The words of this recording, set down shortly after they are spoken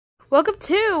Welcome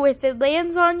to If It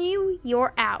Lands on You,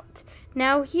 You're Out.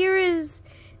 Now here is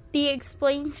the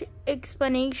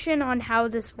explanation on how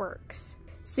this works.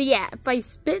 So yeah, if I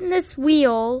spin this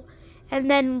wheel and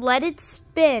then let it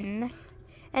spin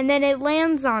and then it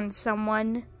lands on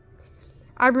someone,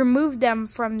 I remove them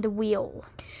from the wheel.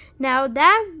 Now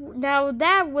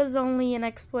that was only an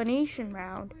explanation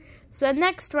round. So the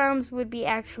next rounds would be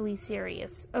actually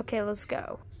serious. Okay, let's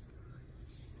go.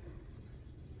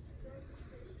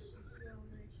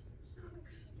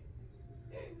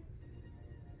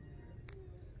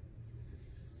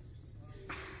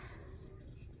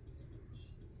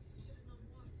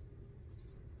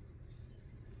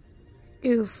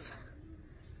 Oof.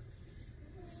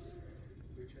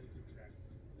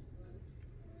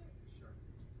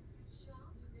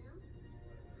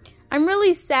 I'm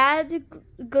really sad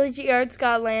Glitchy Arts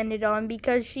got landed on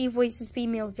because she voices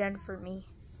female Jen for me.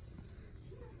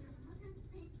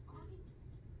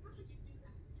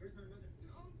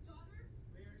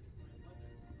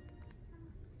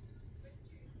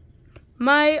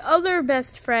 My other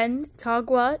best friend,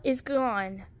 Tagwa, is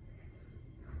gone.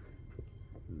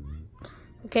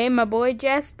 Okay, my boy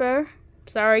Jasper.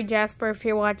 Sorry, Jasper, if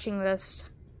you're watching this.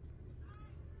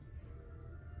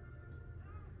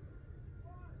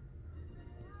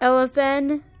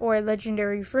 LFN, or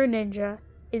Legendary Fruit Ninja,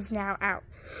 is now out.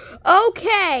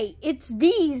 Okay, it's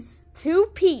these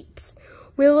two peeps.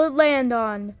 Will it land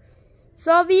on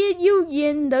Soviet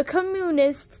Union, the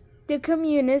Communist,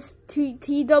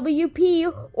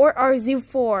 TWP, or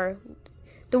RZU4?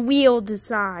 The wheel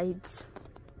decides.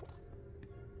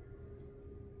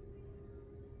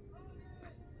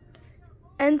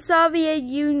 And Soviet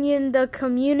Union, the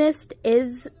Communist,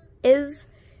 is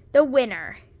the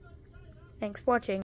winner. Thanks for watching.